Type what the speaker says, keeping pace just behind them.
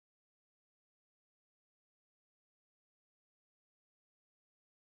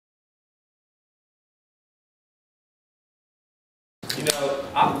You know,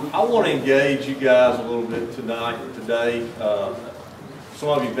 I want to engage you guys a little bit today. Some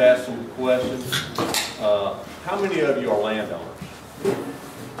of you've asked some questions. How many of you are landowners?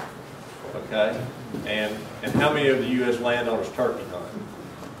 Okay, and how many of you as landowners turkey hunt?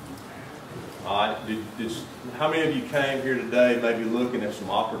 All right, how many of you came here today maybe looking at some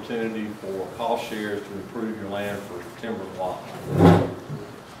opportunity for cost shares to improve your land for timber and wildlife?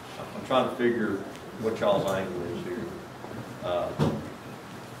 I'm trying to figure what y'all's angle is here.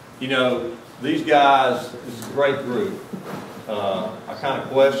 You know, these guys, this is a great group. I kind of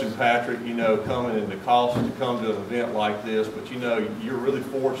question Patrick, you know, coming in the cost to come to an event like this, but you know, you're really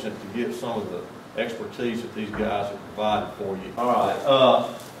fortunate to get some of the expertise that these guys have provided for you. All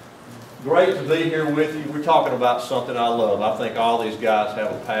right, great to be here with you. We're talking about something I love. I think all these guys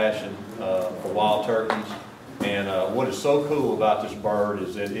have a passion for wild turkeys. And what is so cool about this bird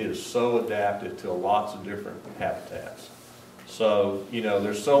is that it is so adapted to lots of different habitats. So, you know,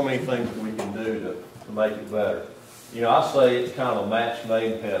 there's so many things that we can do to make it better. You know, I say it's kind of a match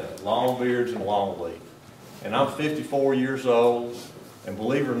made in heaven, longbeards and longleaf. And I'm 54 years old, and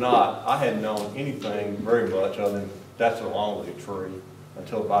believe it or not, I hadn't known anything very much other than that's a longleaf tree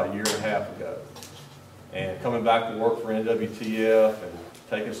until about a year and a half ago. And coming back to work for NWTF and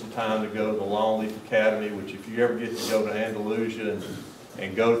taking some time to go to the Longleaf Academy, which if you ever get to go to Andalusia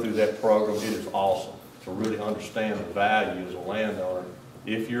and go through that program, it is awesome to really understand the value as a landowner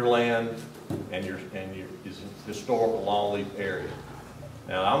if your land and your is a historical longleaf area.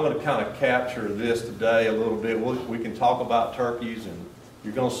 Now I'm going to kind of capture this today a little bit. We can talk about turkeys, and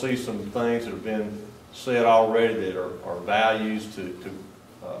you're going to see some things that have been said already that are values to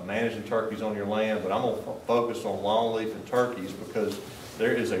managing turkeys on your land, but I'm going to focus on longleaf and turkeys because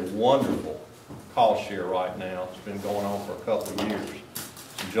there is a wonderful cost share right now. It's been going on for a couple of years.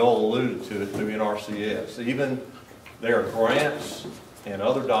 And Joel alluded to it through NRCS. Even there are grants and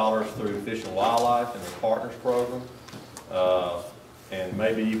other dollars through Fish and Wildlife and the Partners Program. And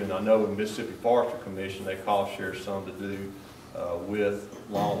maybe even, I know in Mississippi Forestry Commission, they cost share some to do with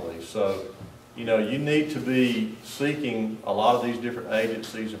longleaf. So, you know, you need to be seeking a lot of these different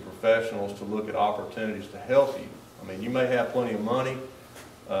agencies and professionals to look at opportunities to help you. I mean, you may have plenty of money,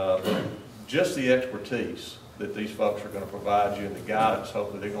 but just the expertise that these folks are going to provide you and the guidance,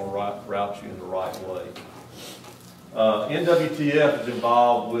 hopefully they're going to route you in the right way. NWTF is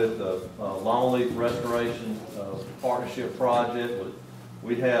involved with the Longleaf Restoration Partnership Project.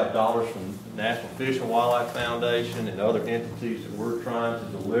 We have dollars from the National Fish and Wildlife Foundation and other entities that we're trying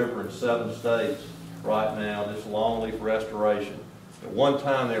to deliver in 7 states right now, this longleaf restoration. At one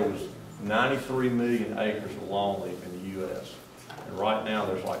time there was 93 million acres of longleaf in the U.S. And right now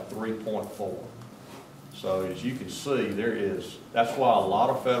there's like 3.4. So as you can see, that's why a lot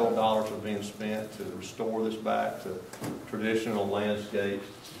of federal dollars are being spent to restore this back to traditional landscapes.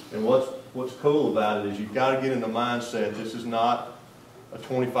 And what's cool about it is you've got to get in the mindset, this is not a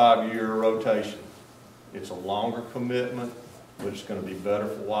 25-year rotation. It's a longer commitment, but it's going to be better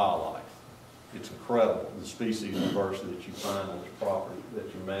for wildlife. It's incredible, the species diversity that you find on this property that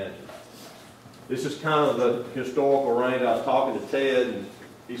you're managing. This is kind of the historical range. I was talking to Ted, and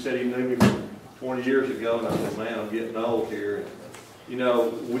he said he knew me 20 years ago, and I said, man, I'm getting old here. And, you know,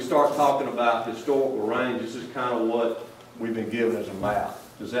 we start talking about historical range. This is kind of what we've been given as a map.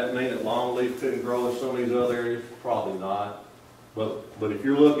 Does that mean that longleaf couldn't grow in some of these other areas? Probably not. But if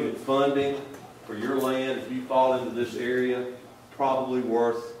you're looking at funding for your land, if you fall into this area, probably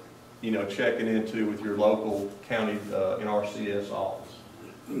worth, you know, checking into with your local county NRCS office.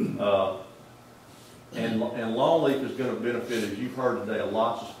 And longleaf is going to benefit, as you've heard today,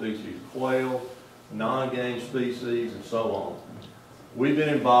 lots of species, quail, non-game species, and so on. We've been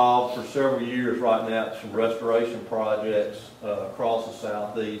involved for several years right now at some restoration projects across the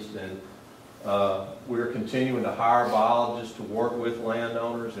southeast, and we're continuing to hire biologists to work with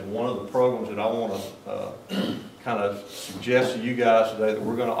landowners. And one of the programs that I want to kind of suggest to you guys today that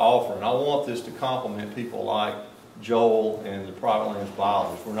we're going to offer, and I want this to complement people like Joel and the private lands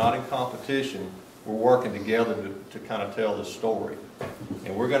biologists. We're not in competition. We're working together to kind of tell this story.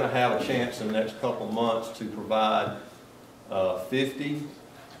 And we're going to have a chance in the next couple of months to provide 50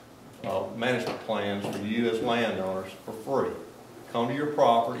 management plans for you as landowners for free. Come to your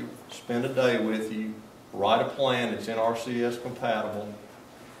property, spend a day with you, write a plan that's NRCS compatible,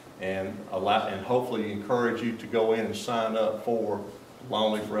 and hopefully encourage you to go in and sign up for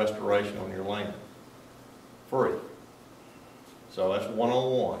longleaf restoration on your land. Free. So that's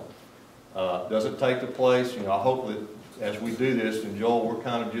one-on-one. Doesn't take the place, you know, I hope that as we do this, and Joel, we're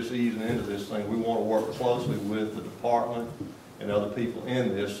kind of just easing into this thing, we want to work closely with the department and other people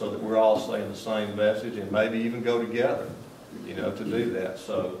in this so that we're all saying the same message and maybe even go together you know, to do that.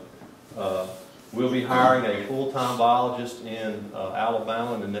 So we'll be hiring a full-time biologist in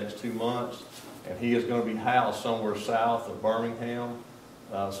Alabama in the next 2 months, and he is going to be housed somewhere south of Birmingham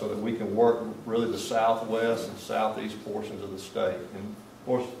so that we can work really the southwest and southeast portions of the state. And of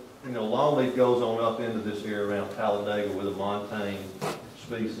course, you know, Longleaf goes on up into this area around Talladega with a montane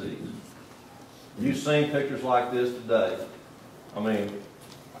species. You've seen pictures like this today. I mean,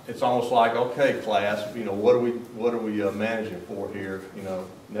 it's almost like, okay, class, you know, what are we managing for here? You know,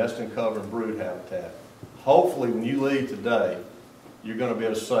 nesting cover and brood habitat. Hopefully, when you leave today, you're going to be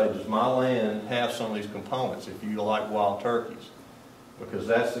able to say, does my land have some of these components if you like wild turkeys? Because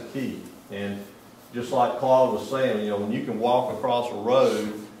that's the key. And just like Claude was saying, you know, when you can walk across a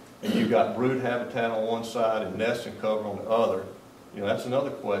road and you've got brood habitat on one side and nesting cover on the other, you know, that's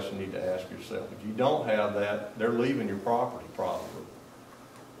another question you need to ask yourself. If you don't have that, they're leaving your property probably.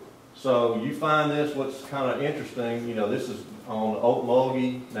 So you find this, what's kind of interesting, you know, this is on Oak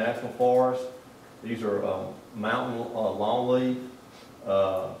Mulgee National Forest. These are mountain longleaf.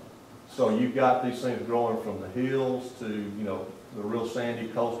 So you've got these things growing from the hills to, you know, the real sandy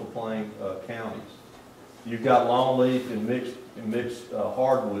coastal plain counties. You've got longleaf in mixed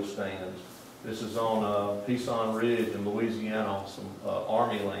hardwood stands. This is on Pison Ridge in Louisiana on some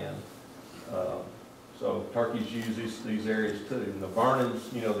Army land. So turkeys use these areas too. And the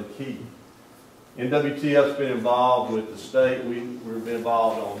vernon's, you know, the key. NWTF's been involved with the state. We've been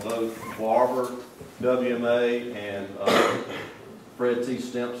involved on both Barber, WMA, and Fred T.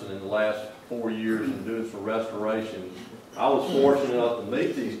 Stimson in the last 4 years and doing some restoration. I was fortunate enough to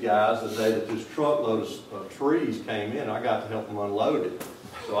meet these guys the day that this truckload of trees came in. I got to help them unload it.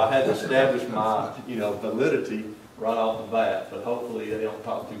 So I had to establish my, you know, validity right off the bat, but hopefully they don't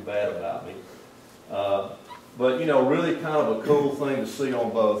talk too bad about me. But, you know, really kind of a cool thing to see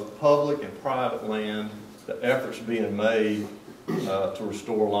on both public and private land, the efforts being made to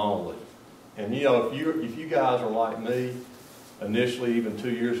restore longleaf. And, you know, if you guys are like me, initially, even 2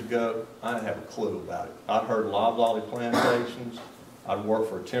 years ago, I didn't have a clue about it. I'd heard loblolly plantations. I'd worked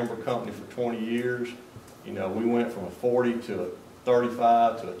for a timber company for 20 years. You know, we went from a 40 to a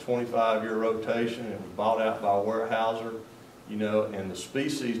 35 to a 25-year rotation, and was bought out by a warehouser, you know, and the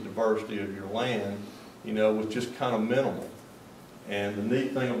species diversity of your land, you know, was just kind of minimal. And the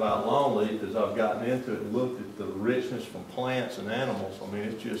neat thing about longleaf is I've gotten into it and looked at the richness from plants and animals. I mean,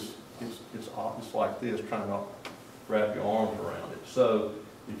 it's just, it's like this, trying to wrap your arms around it. So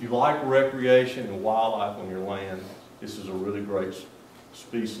if you like recreation and wildlife on your land, this is a really great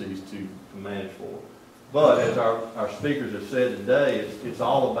species to manage for. But as our speakers have said today, it's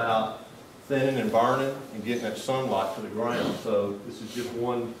all about thinning and burning and getting that sunlight to the ground. So this is just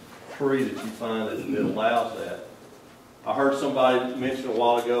one tree that you find that allows that. I heard somebody mention a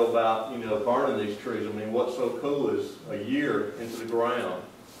while ago about, you know, burning these trees. I mean, what's so cool is a year into the ground,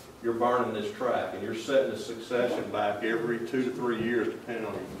 you're burning this track, and you're setting the succession back every 2 to 3 years, depending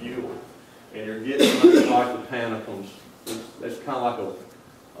on your fuel. And you're getting something like the panicums. It's kind of like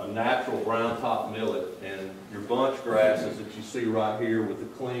a natural brown top millet, and your bunch grasses that you see right here with the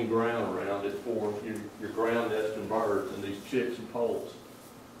clean ground around it for your ground nesting birds and these chicks and poults.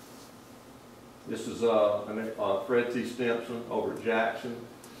 This is Fred T. Stimson over at Jackson.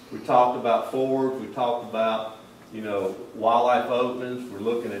 We talked about forage. We talked about, you know, wildlife openings. We're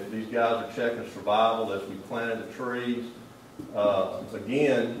looking at, these guys are checking survival as we planted the trees.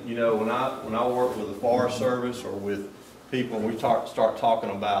 Again, you know, when I work with the Forest Service or with people, we start talking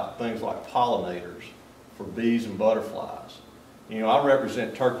about things like pollinators for bees and butterflies. You know, I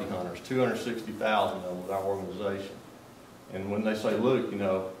represent turkey hunters, 260,000 of them with our organization. And when they say, look, you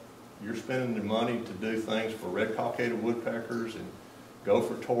know, you're spending the money to do things for red-cockaded woodpeckers and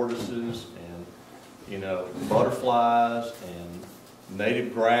gopher tortoises and, you know, butterflies and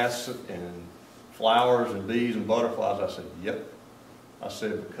native grass and flowers and bees and butterflies. I said, yep. I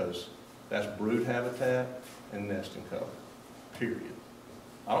said, because that's brood habitat and nesting cover, period.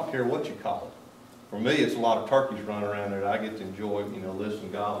 I don't care what you call it. For me, it's a lot of turkeys running around there that I get to enjoy, you know,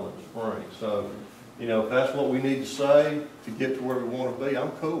 listening gobbling in the spring. So, you know, if that's what we need to say to get to where we want to be,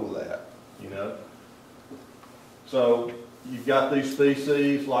 I'm cool with that, you know. So you've got these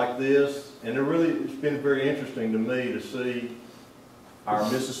species like this, and it's been very interesting to me to see our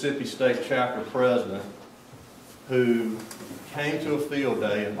Mississippi State Chapter President, who came to a field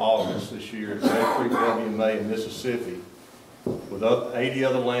day in August this year at Red Creek WMA in Mississippi with 80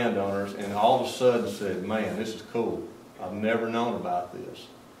 other landowners, and all of a sudden said, man, this is cool. I've never known about this.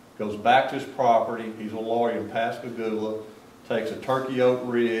 Goes back to his property. He's a lawyer in Pascagoula, takes a turkey oak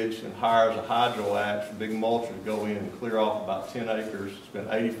ridge and hires a hydro-axe, a big mulcher to go in and clear off about 10 acres, spent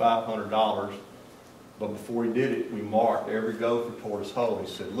 $8,500, But before he did it, we marked every gopher tortoise hole.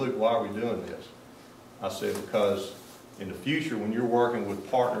 He said, "Luke, why are we doing this?" I said, "Because in the future, when you're working with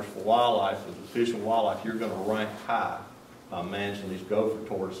Partners for Wildlife, with Fish and Wildlife, you're going to rank high by managing these gopher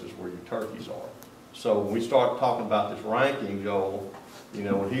tortoises where your turkeys are." So when we start talking about this ranking, Joel, you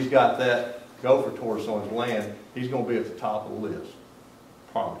know, when he's got that gopher tortoise on his land, he's going to be at the top of the list.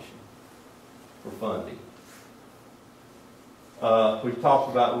 Promise you. For funding. We've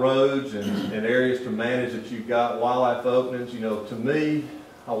talked about roads and areas to manage that you've got, wildlife openings. You know, to me,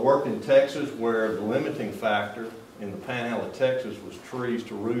 I worked in Texas where the limiting factor in the panhandle of Texas was trees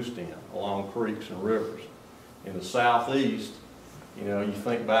to roost in along creeks and rivers. In the southeast, you know, you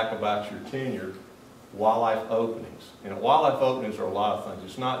think back about your tenure, wildlife openings. And wildlife openings are a lot of things.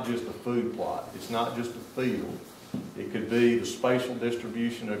 It's not just a food plot. It's not just a field. It could be the spatial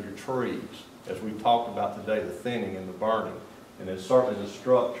distribution of your trees, as we talked about today, the thinning and the burning. And then certainly the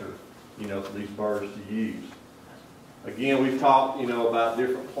structure, you know, for these birds to use. Again, we've talked, you know, about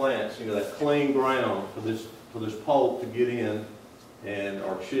different plants, you know, that clean ground for this poult to get in, and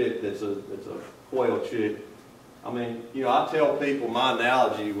our chick that's a quail chick. I mean, you know, I tell people my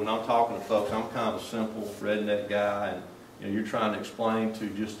analogy when I'm talking to folks, I'm kind of a simple redneck guy, and you know, you're trying to explain to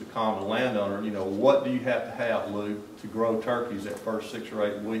just the common landowner, you know, what do you have to have, Luke, to grow turkeys that first 6 or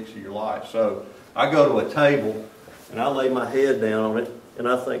 8 weeks of your life? So I go to a table and I lay my head down on it, and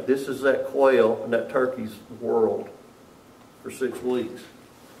I think this is that quail and that turkey's world for 6 weeks.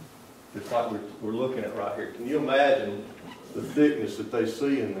 Just like we're looking at right here. Can you imagine the thickness that they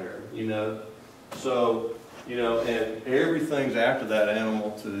see in there, you know? So, you know, and everything's after that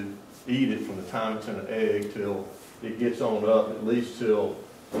animal to eat it from the time it's in an egg till it gets on up, at least till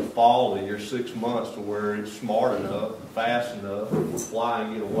the fall of the year, 6 months, to where it's smart enough, fast enough, to fly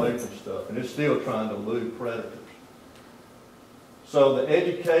and get away from stuff. And it's still trying to elude predators. So the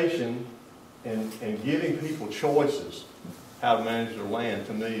education and giving people choices how to manage their land,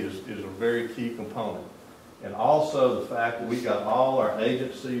 to me, is a very key component. And also the fact that we've got all our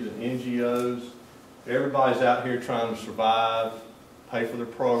agencies and NGOs, everybody's out here trying to survive, pay for their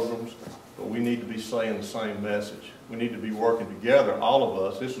programs, but we need to be saying the same message. We need to be working together, all of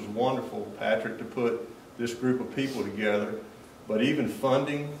us. This was wonderful, Patrick, to put this group of people together, but even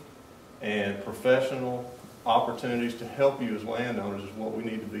funding and professional opportunities to help you as landowners is what we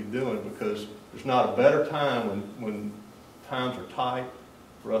need to be doing, because there's not a better time when times are tight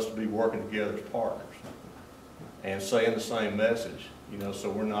for us to be working together as partners and saying the same message, you know, so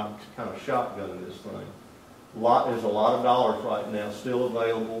we're not kind of shotgunning this thing. There's a lot of dollars right now still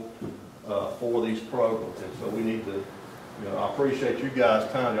available for these programs, and so we need to, you know, I appreciate you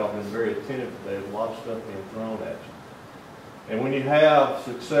guys' time. Y'all been very attentive today. There's a lot of stuff being thrown at you. And when you have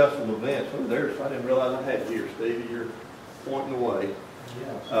successful events, oh, there's, I didn't realize I had you here, Stevie, you're pointing away.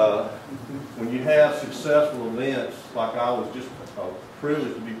 When you have successful events, like I was just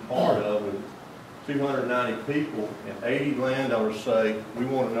privileged to be part of, with 290 people and 80 landowners say, we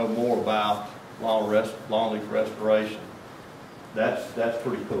want to know more about longleaf restoration. That's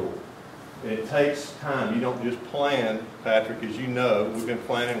pretty cool. And it takes time. You don't just plan, Patrick, as you know. We've been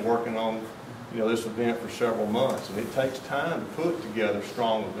planning and working on, you know, this event for several months, and it takes time to put together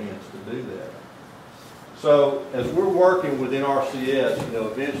strong events to do that. So as we're working within RCS, you know,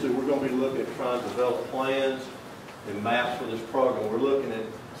 eventually we're going to be looking at trying to develop plans and maps for this program. We're looking at,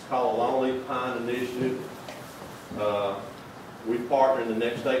 it's called a Longleaf Pine Initiative. We partner in the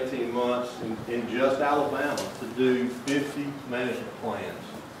next 18 months in just Alabama to do 50 management plans.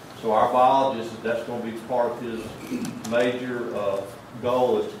 So our biologist, that's going to be part of his major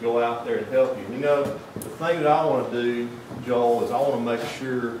goal, is to go out there and help you. You know, the thing that I want to do, Joel, is I want to make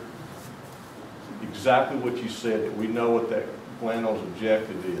sure exactly what you said, that we know what that landowner's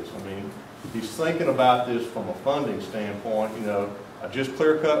objective is. I mean, he's thinking about this from a funding standpoint. You know, I just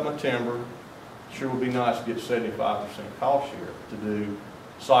clear cut my timber. Sure would be nice to get 75% cost share to do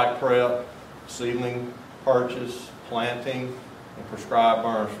site prep, seedling purchase, planting, and prescribed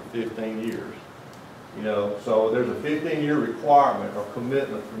burns for 15 years. You know, so there's a 15-year requirement or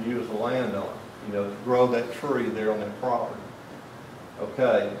commitment from you as a landowner, you know, to grow that tree there on that property.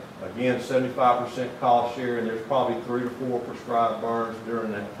 Okay, again, 75% cost share, and there's probably 3 to 4 prescribed burns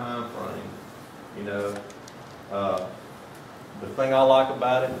during that time frame. You know, the thing I like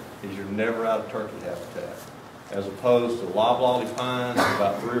about it is you're never out of turkey habitat, as opposed to loblolly pines,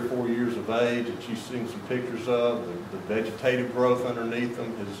 about 3 or 4 years of age that you've seen some pictures of. The vegetative growth underneath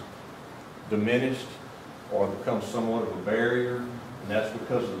them is diminished or becomes somewhat of a barrier, and that's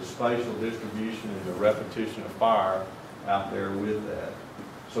because of the spatial distribution and the repetition of fire out there with that.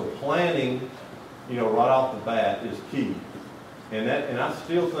 So planning, you know, right off the bat is key. And I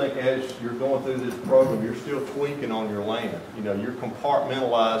still think as you're going through this program, you're still tweaking on your land. You know, you're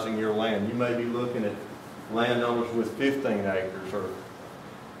compartmentalizing your land. You may be looking at landowners with 15 acres or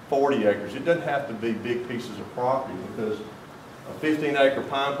 40 acres. It doesn't have to be big pieces of property, because a 15-acre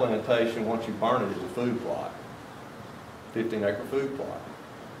pine plantation, once you burn it, is a food plot. 15-acre food plot.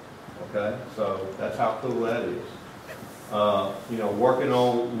 Okay, so that's how cool that is. You know, working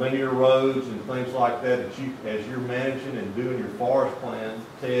on linear roads and things like that, as you're managing and doing your forest plan,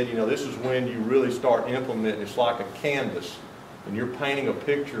 Ted, you know, this is when you really start implementing. It's like a canvas, and you're painting a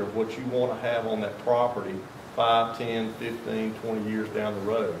picture of what you want to have on that property 5, 10, 15, 20 years down the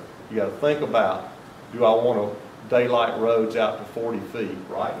road. You got to think about, do I want to daylight roads out to 40 feet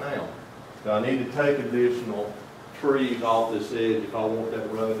right now? Do I need to take additional trees off this edge if I want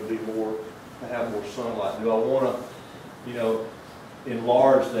that road to be more, to have more sunlight? Do I want to, you know,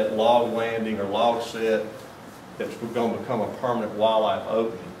 enlarge that log landing or log set that's going to become a permanent wildlife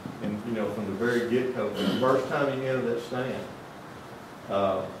opening? And, you know, from the very get-go, the first time you enter that stand,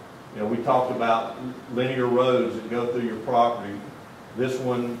 you know, we talked about linear roads that go through your property. This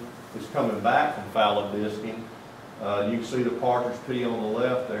one is coming back from fallow disking. You can see the partridge pea on the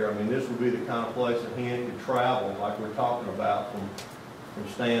left there. I mean, this would be the kind of place a hen could travel, like we're talking about, from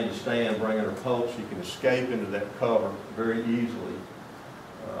stand to stand, bringing her poults. You can escape into that cover very easily.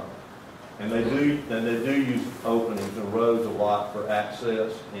 And they do use openings and roads a lot for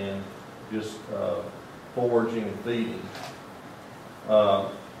access and just foraging and feeding.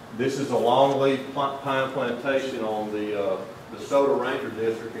 This is a longleaf pine plantation on the Soda Ranger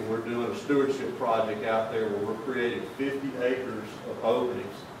District, and we're doing a stewardship project out there where we're creating 50 acres of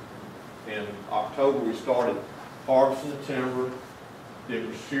openings. In October, we started harvesting the timber. It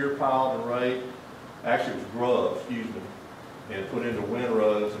was shear piled and raked. Actually, it was grubbed, excuse me, and put into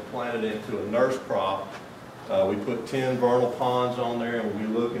windrows and planted into a nurse crop. We put 10 vernal ponds on there, and we'll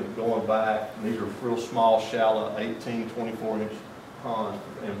be looking at going back. And these are real small, shallow, 18, 24-inch ponds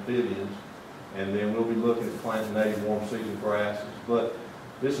for amphibians. And then we'll be looking at planting native warm season grasses. But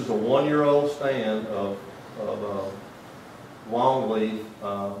this is a 1-year-old stand of longleaf,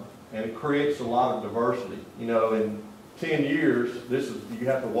 and it creates a lot of diversity. You know, in 10 years, you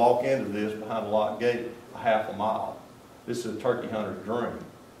have to walk into this behind a locked gate a half a mile. This is a turkey hunter's dream,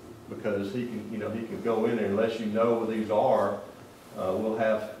 because he can go in there. Unless you know where these are, we'll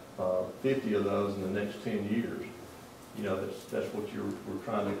have 50 of those in the next 10 years. You know, that's what we're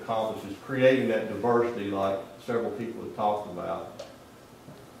trying to accomplish, is creating that diversity like several people have talked about.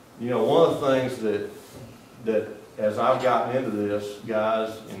 You know, one of the things that as I've gotten into this,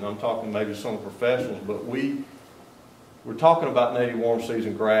 guys, and I'm talking maybe some professionals, but we're talking about native warm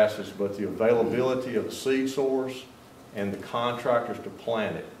season grasses, but the availability of the seed source and the contractors to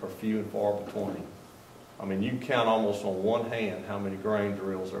plant it are few and far between. I mean, you can count almost on one hand how many grain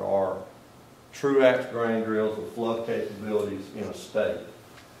drills there are, Truax grain drills with fluff capabilities in a state.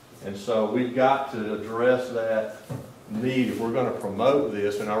 And so we've got to address that need if we're going to promote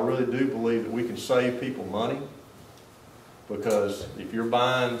this, and I really do believe that we can save people money, because if you're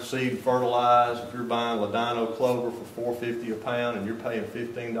buying seed fertilized, if you're buying Ladino clover for $4.50 a pound and you're paying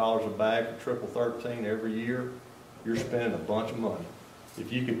 $15 a bag for triple 13 every year, you're spending a bunch of money.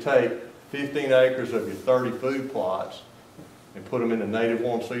 If you could take 15 acres of your 30 food plots and put them into native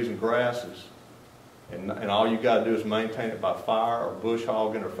warm season grasses, and all you got to do is maintain it by fire or bush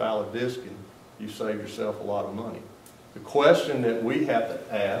hogging or fallow disking, you save yourself a lot of money. The question that we have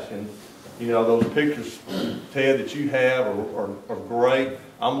to ask, and you know, those pictures, Ted, that you have are great.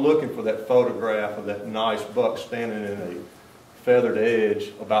 I'm looking for that photograph of that nice buck standing in a feathered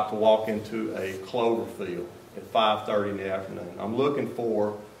edge about to walk into a clover field at 5:30 in the afternoon. I'm looking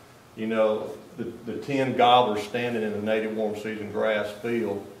for, you know, the 10 gobblers standing in a native warm season grass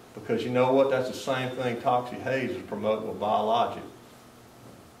field, because you know what? That's the same thing Toxie Hays is promoting with biologic.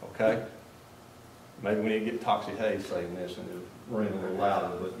 Okay? Maybe we need to get Toxie Hays saying this and it'll ring a little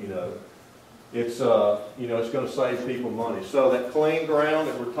louder, but you know, it's going to save people money. So that clean ground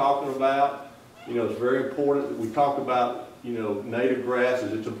that we're talking about, you know, it's very important. We talk about, you know, native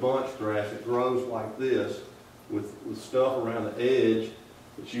grasses. It's a bunch grass. It grows like this with stuff around the edge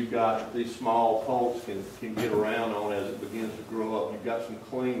that you've got, these small poults can get around on as it begins to grow up. You've got some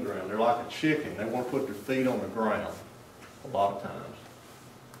clean ground. They're like a chicken. They want to put their feet on the ground a lot of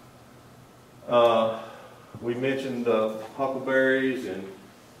times. We mentioned huckleberries and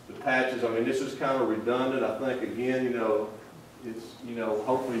the patches. I mean, this is kind of redundant. I think, again, you know, it's, you know,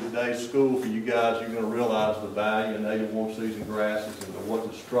 hopefully today's school for you guys, you're going to realize the value of native warm season grasses and what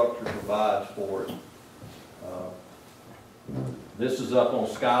the structure provides for it. This is up on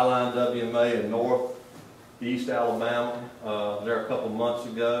Skyline WMA in North East Alabama there a couple months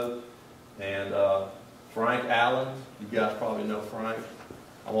ago, and Frank Allen, you guys probably know Frank.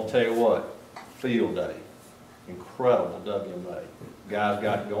 I'm gonna tell you what, field day, incredible WMA. Guys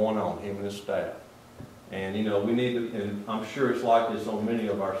got it going on, him and his staff. And you know, we need to, and I'm sure it's like this on many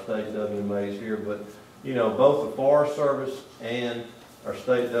of our state WMAs here, but you know, both the Forest Service and our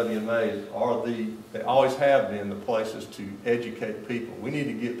state WMAs are they always have been the places to educate people. We need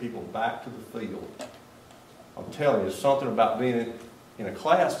to get people back to the field. I'm telling you, it's something about being in a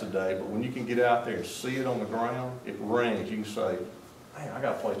class today, but when you can get out there and see it on the ground, it rings. You can say, man, I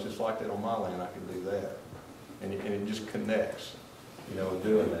got a place just like that on my land, I can do that. And it just connects, you know,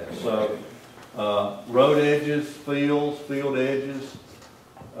 doing that. So, road edges, field edges,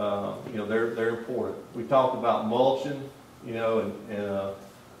 you know, they're important. We talked about mulching, you know, and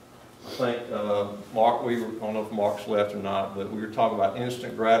I think Mark, I don't know if Mark's left or not, but we were talking about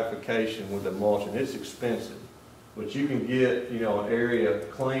instant gratification with the mulching. It's expensive, but you can get, you know, an area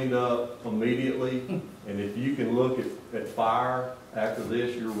cleaned up immediately, and if you can look at fire after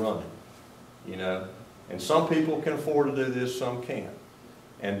this, you're running, you know. And some people can afford to do this, some can't.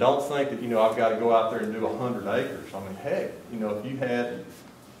 And don't think that, you know, I've got to go out there and do 100 acres. I mean, heck, you know, if you had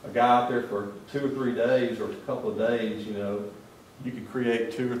a guy out there for 2 or 3 days or a couple of days, you know, you could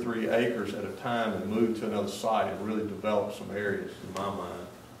create 2 or 3 acres at a time and move to another site and really develop some areas, in my mind.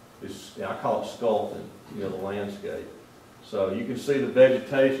 I call it sculpting, you know, the landscape. So you can see the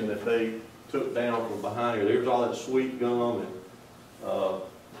vegetation that they took down from behind here. There's all that sweet gum and,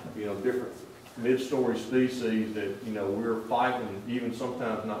 you know, different mid-story species that, you know, we're fighting, even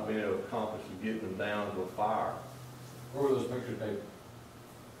sometimes not being able to accomplish and getting them down to a fire. Where were those pictures taken?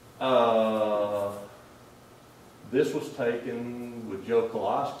 This was taken with Joe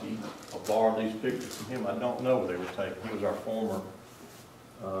Koloski. I borrowed these pictures from him. I don't know where they were taken. He was our former,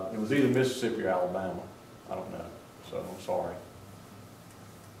 it was either Mississippi or Alabama. I don't know, so I'm sorry.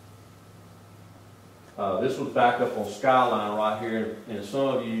 This was back up on Skyline right here, and some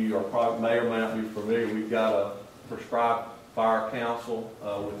of you are probably may or may not be familiar. We've got a prescribed fire council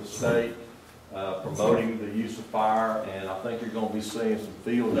with the state promoting the use of fire, and I think you're going to be seeing some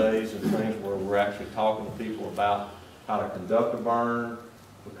field days and things where we're actually talking to people about how to conduct a burn,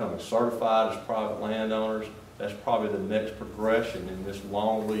 becoming certified as private landowners. That's probably the next progression in this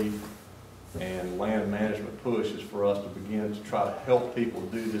Longleaf and land management push, is for us to begin to try to help people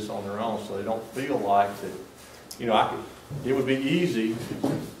do this on their own so they don't feel like that, you know, it would be easy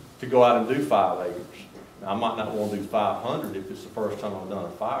to go out and do 5 acres. Now, I might not want to do 500 if it's the first time I've done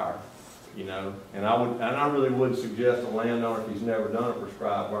a fire, you know, and I really wouldn't suggest a landowner, if he's never done a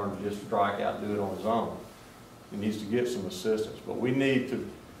prescribed burn, to just strike out and do it on his own. He needs to get some assistance, but we need to,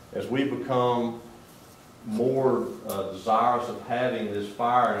 as we become more desirous of having this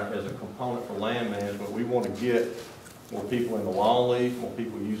fire as a component for land management, we want to get more people in the Longleaf, more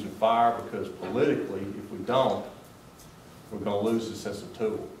people using fire, because politically, if we don't, we're going to lose this as a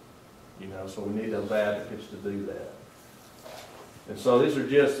tool, you know, so we need those advocates to do that. And so these are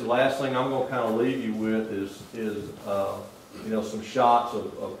just, the last thing I'm going to kind of leave you with is you know, some shots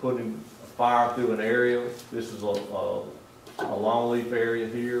of putting a fire through an area. This is a Longleaf area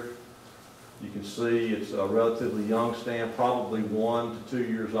here. You can see it's a relatively young stand, probably 1 to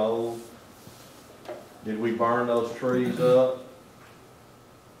 2 years old. Did we burn those trees up?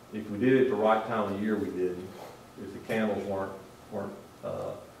 If we did it at the right time of year, we didn't. If the candles weren't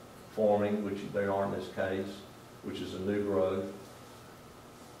forming, which they are in this case, which is a new growth.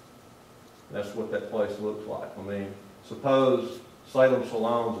 That's what that place looks like. I mean, suppose Salem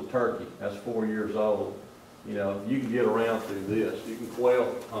Salone's a turkey. That's 4 years old. You know, you can get around through this. You can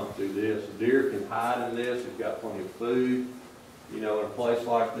quail hunt through this. Deer can hide in this. They've got plenty of food, you know, in a place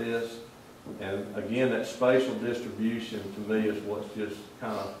like this. And again, that spatial distribution to me is what's just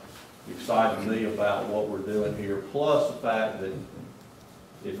kind of exciting me about what we're doing here. Plus the fact that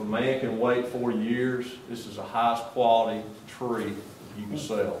if a man can wait 4 years, this is the highest quality tree you can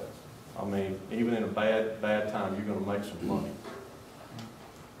sell. I mean, even in a bad time, you're going to make some money.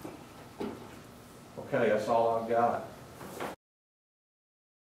 Okay, that's all I've got.